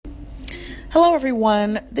Hello,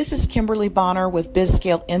 everyone. This is Kimberly Bonner with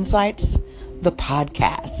BizScale Insights, the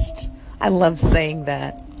podcast. I love saying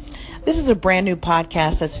that. This is a brand new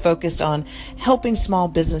podcast that's focused on helping small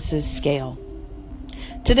businesses scale.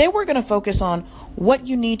 Today, we're going to focus on what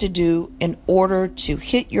you need to do in order to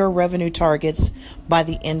hit your revenue targets by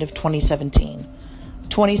the end of 2017.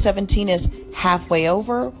 2017 is halfway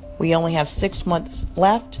over. We only have 6 months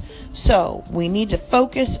left, so we need to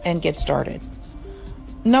focus and get started.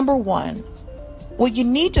 Number one, what you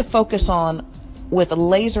need to focus on with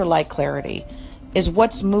laser-like clarity is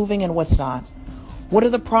what's moving and what's not. What are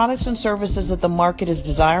the products and services that the market is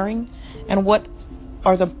desiring, and what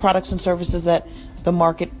are the products and services that the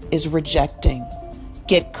market is rejecting?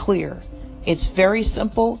 Get clear. It's very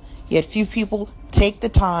simple, yet few people take the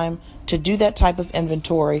time to do that type of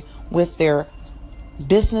inventory with their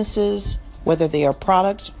businesses, whether they are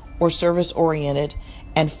product or service oriented,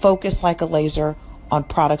 and focus like a laser on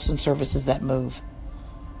products and services that move.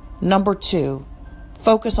 Number two,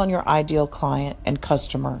 focus on your ideal client and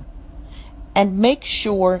customer, and make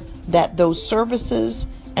sure that those services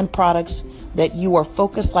and products that you are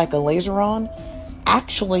focused like a laser on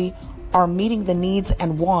actually are meeting the needs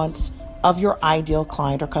and wants of your ideal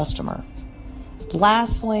client or customer.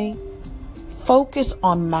 Lastly, focus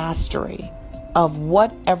on mastery of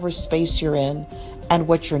whatever space you're in and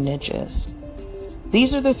what your niche is.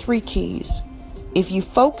 These are the three keys. If you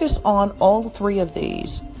focus on all three of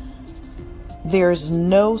these, there's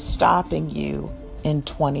no stopping you in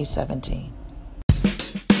 2017.